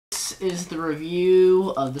This is the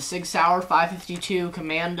review of the Sig Sauer 552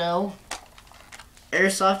 Commando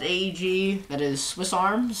Airsoft AEG, that is Swiss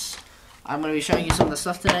Arms. I'm going to be showing you some of the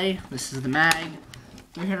stuff today. This is the mag,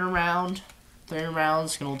 300 rounds, going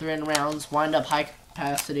to hold 300 rounds, wind up high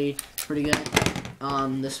capacity, it's pretty good.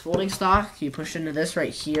 This folding stock, you push into this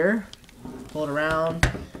right here, pull it around,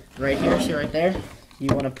 right here, see right there? You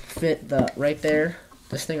want to fit the, right there,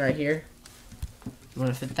 this thing right here. You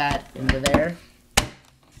want to fit that into there.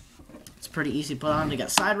 It's pretty easy to put on. You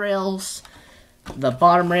got side rails, the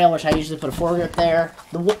bottom rail, which I usually put a foregrip there.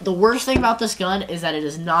 The worst thing about this gun is that it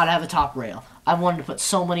does not have a top rail. I wanted to put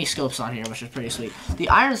so many scopes on here, which is pretty sweet. The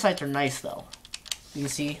iron sights are nice though. You can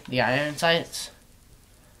see the iron sights.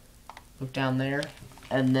 Look down there,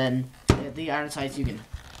 and then the iron sights, you can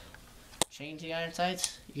change the iron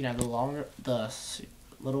sights. You can have the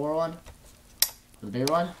littler one, the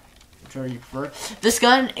bigger one, whichever you prefer. This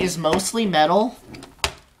gun is mostly metal.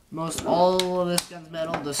 All of this gun's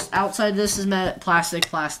metal. This outside of this is plastic.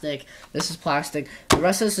 This is plastic. The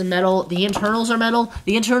rest of this is metal. The internals are metal.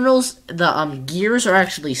 The internals, the gears are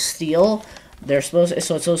actually steel. They're supposed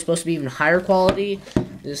to be even higher quality.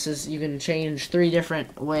 This is, you can change 3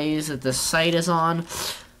 different ways that the sight is on.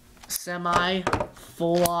 Semi,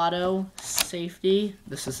 full auto, safety.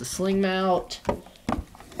 This is the sling mount.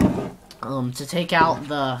 To take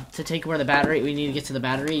where the battery, we need to get to the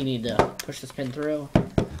battery, you need to push this pin through,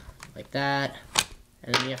 like that.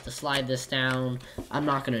 And then you have to slide this down. I'm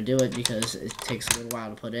not going to do it because it takes a little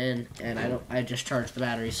while to put in, and I just charged the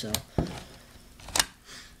battery, so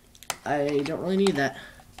I don't really need that.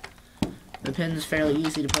 The pin's fairly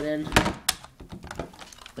easy to put in.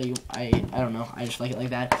 But I don't know, I just like it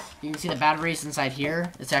like that. You can see the batteries inside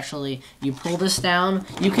here. It's actually, you pull this down,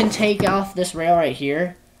 you can take off this rail right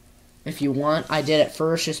here if you want. I did it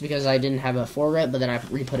first just because I didn't have a foregrip, but then I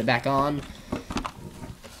re-put it back on.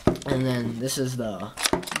 And then this is the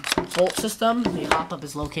bolt system. The hop-up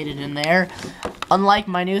is located in there. Unlike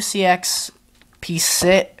my new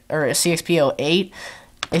CXP6 or CXP08,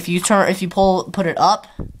 if you put it up,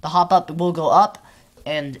 the hop-up will go up,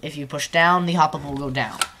 and if you push down, the hop-up will go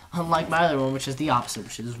down. Unlike my other one, which is the opposite,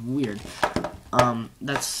 which is weird.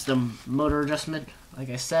 That's the motor adjustment, like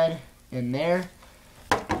I said, in there.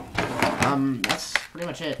 That's pretty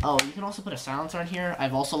much it. Oh, you can also put a silencer on here.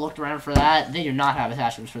 I've also looked around for that. They do not have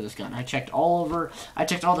attachments for this gun. I checked all over. I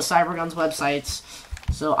checked all the Cyberguns websites.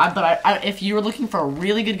 So, if you were looking for a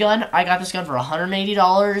really good gun, I got this gun for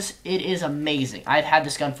 $180. It is amazing. I've had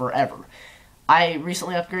this gun forever. I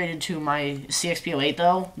recently upgraded to my CXP08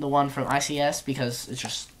 though, the one from ICS, because it's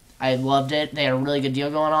just, I loved it. They had a really good deal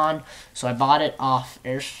going on, so I bought it off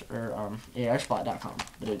airspot.com.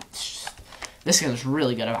 But this gun is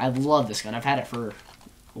really good. I love this gun. I've had it for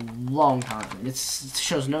a long time. It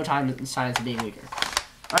shows no signs of being weaker.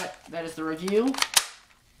 Alright, that is the review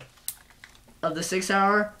of the Sig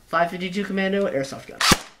Sauer 552 Commando Airsoft gun.